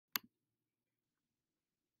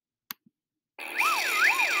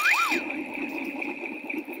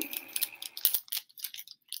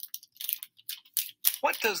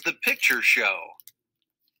What does the picture show?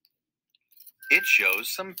 It shows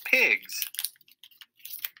some pigs.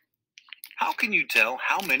 How can you tell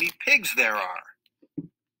how many pigs there are?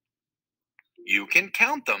 You can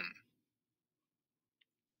count them.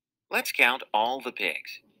 Let's count all the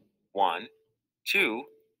pigs. 1, 2,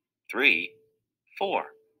 3, 4,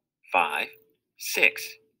 5, 6,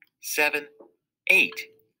 7, 8,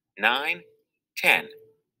 9, 10,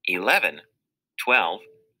 11, 12,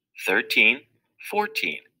 13,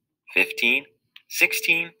 14, 15,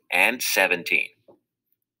 16, and 17.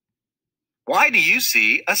 Why do you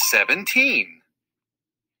see a 17?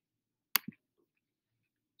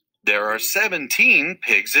 There are 17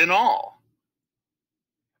 pigs in all.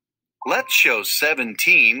 Let's show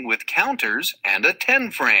 17 with counters and a 10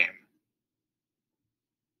 frame.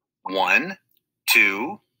 1,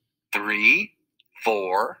 2, 3,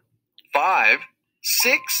 4, 5,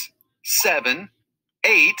 6, 7,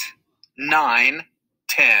 8, 9,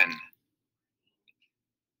 10.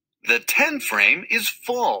 The 10 frame is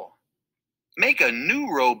full. Make a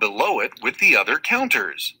new row below it with the other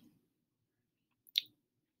counters.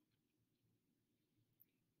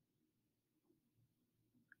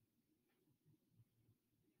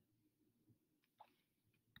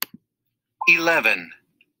 $11,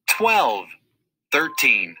 $12,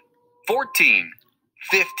 $13, $14,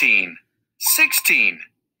 $15, $16,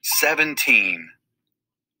 $17.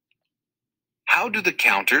 How do the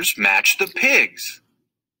counters match the pigs?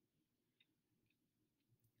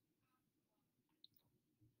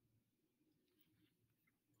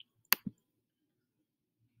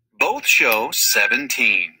 Both show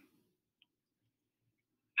 17.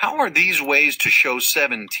 How are these ways to show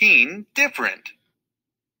 17 different?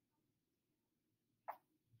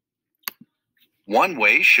 One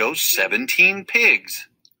way shows 17 pigs.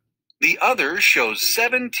 The other shows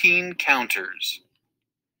 17 counters.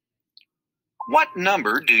 What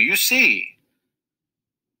number do you see?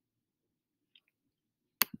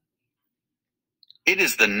 It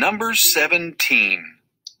is the number 17.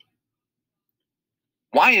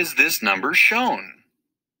 Why is this number shown?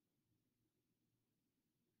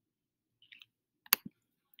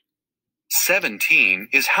 "17"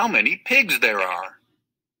 is how many pigs there are.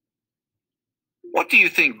 What do you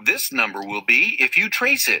think this number will be if you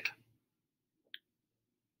trace it?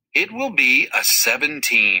 It will be a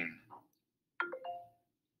 17.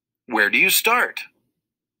 Where do you start?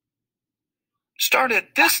 Start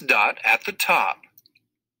at this dot at the top.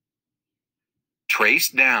 Trace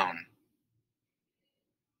down.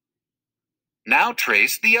 Now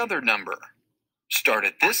trace the other number. Start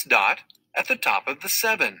at this dot at the top of the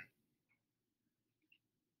 7.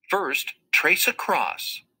 First, trace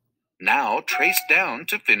across. Now trace down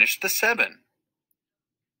to finish the 7.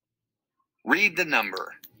 Read the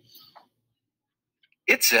number.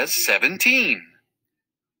 It says 17.